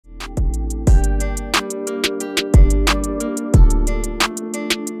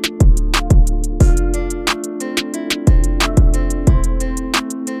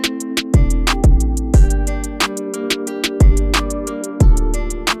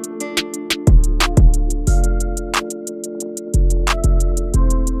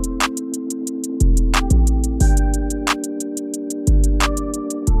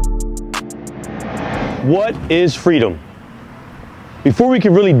What is freedom? Before we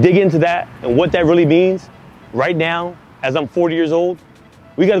can really dig into that and what that really means, right now, as I'm 40 years old,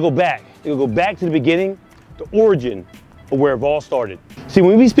 we gotta go back. We gotta go back to the beginning, the origin of where it all started. See,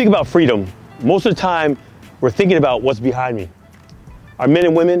 when we speak about freedom, most of the time, we're thinking about what's behind me. Our men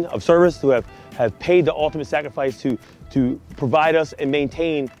and women of service who have paid the ultimate sacrifice to provide us and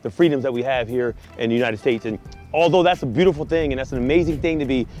maintain the freedoms that we have here in the United States. And although that's a beautiful thing and that's an amazing thing to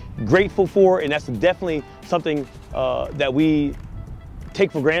be grateful for, and that's definitely something that we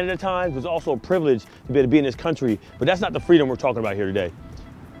take for granted at times, it's also a privilege to be able to be in this country, but that's not the freedom we're talking about here today.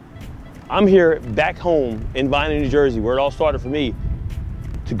 I'm here back home in Vineland, New Jersey, where it all started for me,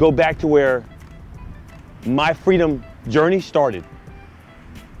 to go back to where my freedom journey started.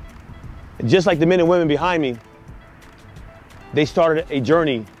 And just like the men and women behind me, they started a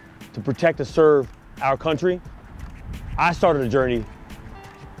journey to protect and serve our country. I started a journey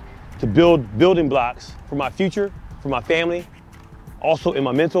to build building blocks for my future, for my family, also in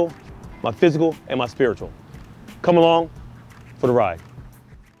my mental, my physical, and my spiritual. Come along for the ride.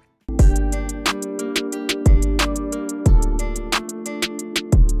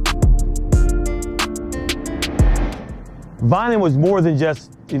 Vineland was more than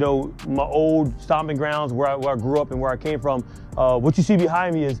just, my old stomping grounds where I grew up and where I came from. What you see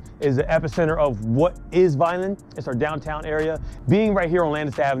behind me is the epicenter of what is Vineland. It's our downtown area. Being right here on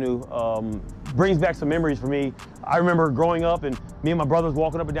Landis Avenue brings back some memories for me. I remember growing up and me and my brothers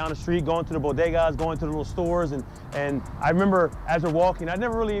walking up and down the street, going to the bodegas, going to the little stores, and I remember as we're walking, I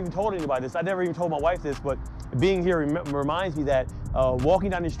never really even told anybody this. I never even told my wife this, but being here reminds me that walking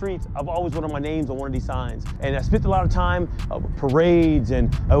down the streets, I've always wanted my names on one of these signs. And I spent a lot of time with parades and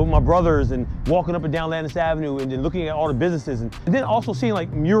with my brothers and walking up and down Landis Avenue and then looking at all the businesses and then also seeing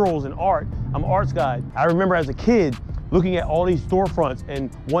like murals and art. I'm an arts guy. I remember as a kid looking at all these storefronts,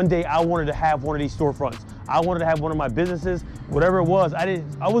 and one day I wanted to have one of these storefronts. I wanted to have one of my businesses, whatever it was. I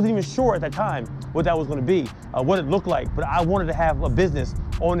wasn't even sure at that time what that was going to be, what it looked like, but I wanted to have a business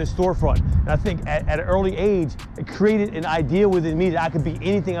on this storefront. And I think at an early age, it created an idea within me that I could be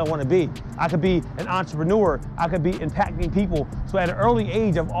anything I want to be. I could be an entrepreneur. I could be impacting people. So at an early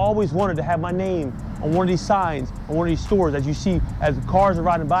age, I've always wanted to have my name on one of these signs, on one of these stores that you see as the cars are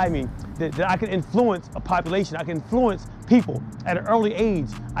riding by me, that I can influence a population. I can influence people. At an early age,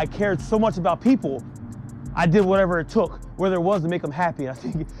 I cared so much about people. I did whatever it took, whether it was to make them happy. I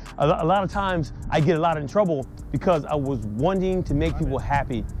think a lot of times I get a lot in trouble because I was wanting to make people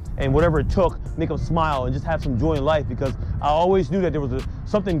happy, and whatever it took, make them smile and just have some joy in life, because I always knew that there was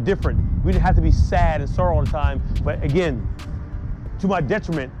something different. We didn't have to be sad and sorrow all the time, but again, to my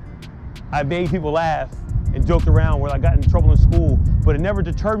detriment, I made people laugh and joked around where I got in trouble in school, but it never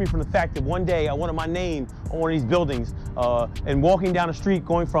deterred me from the fact that one day I wanted my name on one of these buildings. And walking down the street,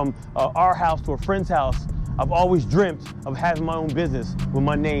 going from our house to a friend's house, I've always dreamt of having my own business with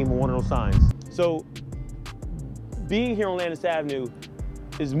my name on one of those signs. So being here on Landis Avenue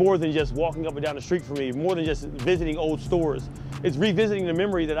is more than just walking up and down the street for me, more than just visiting old stores. It's revisiting the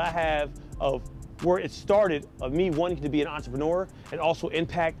memory that I have of where it started, of me wanting to be an entrepreneur and also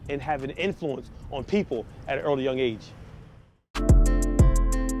impact and have an influence on people at an early young age.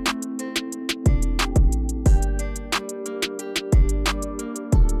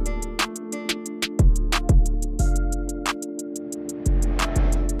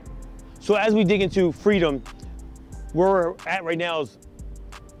 So as we dig into freedom, where we're at right now is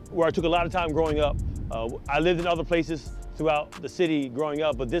where I took a lot of time growing up. I lived in other places throughout the city growing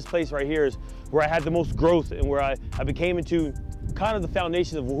up, but this place right here is where I had the most growth and where I became into kind of the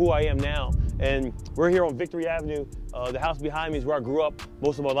foundation of who I am now. And we're here on Victory Avenue. The house behind me is where I grew up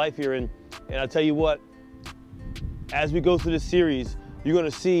most of my life here. And I'll tell you what, as we go through this series, you're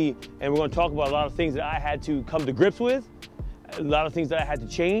gonna see, and we're gonna talk about a lot of things that I had to come to grips with, a lot of things that I had to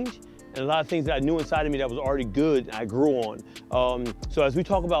change, and a lot of things that I knew inside of me that was already good and I grew on. So as we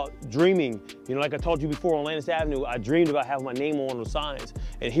talk about dreaming, like I told you before on Landis Avenue, I dreamed about having my name on one of those signs.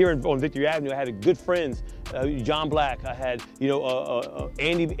 And here on Victory Avenue, I had good friends, John Black, I had,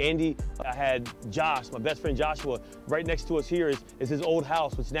 Andy, I had Josh, my best friend Joshua. Right next to us here is his old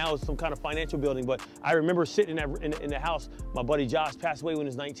house, which now is some kind of financial building. But I remember sitting in the house. My buddy Josh passed away when he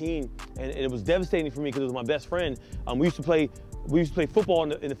was 19, and it was devastating for me because it was my best friend. We used to play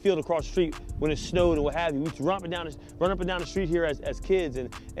football in the field across the street when it snowed and what have you. We used to run up and down the street here as kids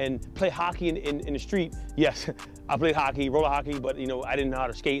and play hockey in the street. Yes, I played hockey, roller hockey, but I didn't know how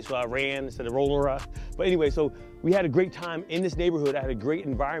to skate, so I ran instead of rolling around. But anyway, so we had a great time in this neighborhood. I had a great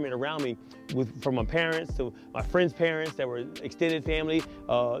environment around me, from my parents to my friends' parents that were extended family,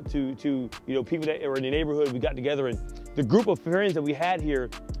 to people that were in the neighborhood. We got together, and the group of friends that we had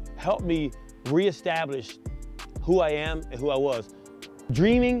here helped me reestablished who I am and who I was.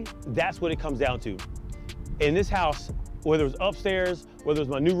 Dreaming, that's what it comes down to. In this house, whether it was upstairs, whether it was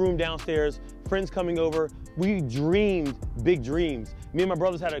my new room downstairs, friends coming over, we dreamed big dreams. Me and my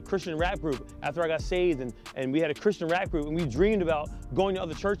brothers had a Christian rap group after I got saved, and we had a Christian rap group, and we dreamed about going to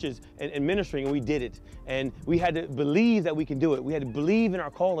other churches and ministering, and we did it. And we had to believe that we can do it. We had to believe in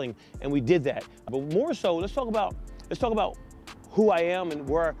our calling, and we did that. But more so, let's talk about who I am and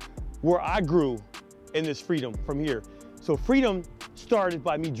where I grew in this freedom from here. So freedom started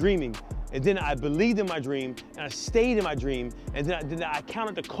by me dreaming, and then I believed in my dream, and I stayed in my dream, and then I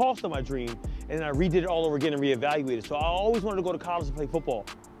counted the cost of my dream, and then I redid it all over again and reevaluated. So I always wanted to go to college and play football.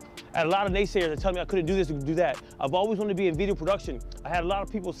 I had a lot of naysayers that tell me I couldn't do this or do that. I've always wanted to be in video production. I had a lot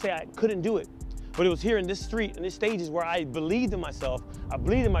of people say I couldn't do it. But it was here in this street, in these stages, where I believed in myself, I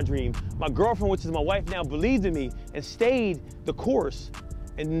believed in my dream. My girlfriend, which is my wife now, believed in me and stayed the course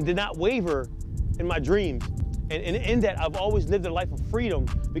and did not waver in my dreams. And in that, I've always lived a life of freedom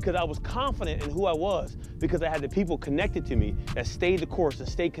because I was confident in who I was, because I had the people connected to me that stayed the course and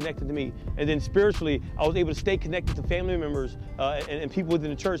stayed connected to me. And then spiritually, I was able to stay connected to family members and people within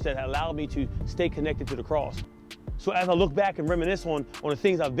the church that allowed me to stay connected to the cross. So as I look back and reminisce on the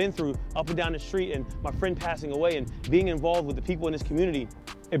things I've been through up and down the street, and my friend passing away, and being involved with the people in this community,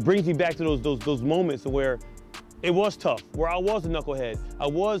 it brings me back to those moments where it was tough, where I was a knucklehead, I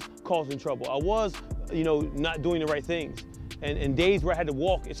was causing trouble, I was, not doing the right things. And days where I had to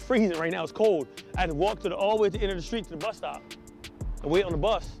walk, it's freezing right now, it's cold. I had to walk all the way to the end of the street to the bus stop and wait on the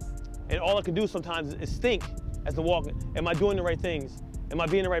bus. And all I could do sometimes is think as I walk, am I doing the right things? Am I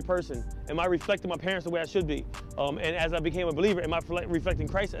being the right person? Am I reflecting my parents the way I should be? And as I became a believer, am I reflecting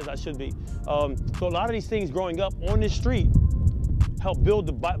Christ as I should be? So a lot of these things growing up on this street helped build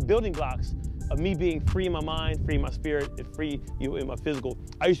the building blocks of me being free in my mind, free in my spirit, and free in my physical.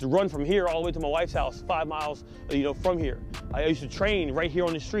 I used to run from here all the way to my wife's house, 5 miles from here. I used to train right here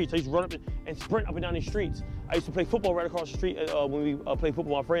on the streets. I used to run up and sprint up and down these streets. I used to play football right across the street when we played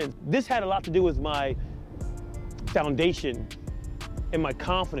football with my friends. This had a lot to do with my foundation and my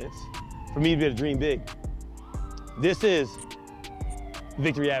confidence for me to be able to dream big. This is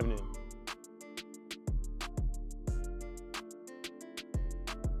Victory Avenue.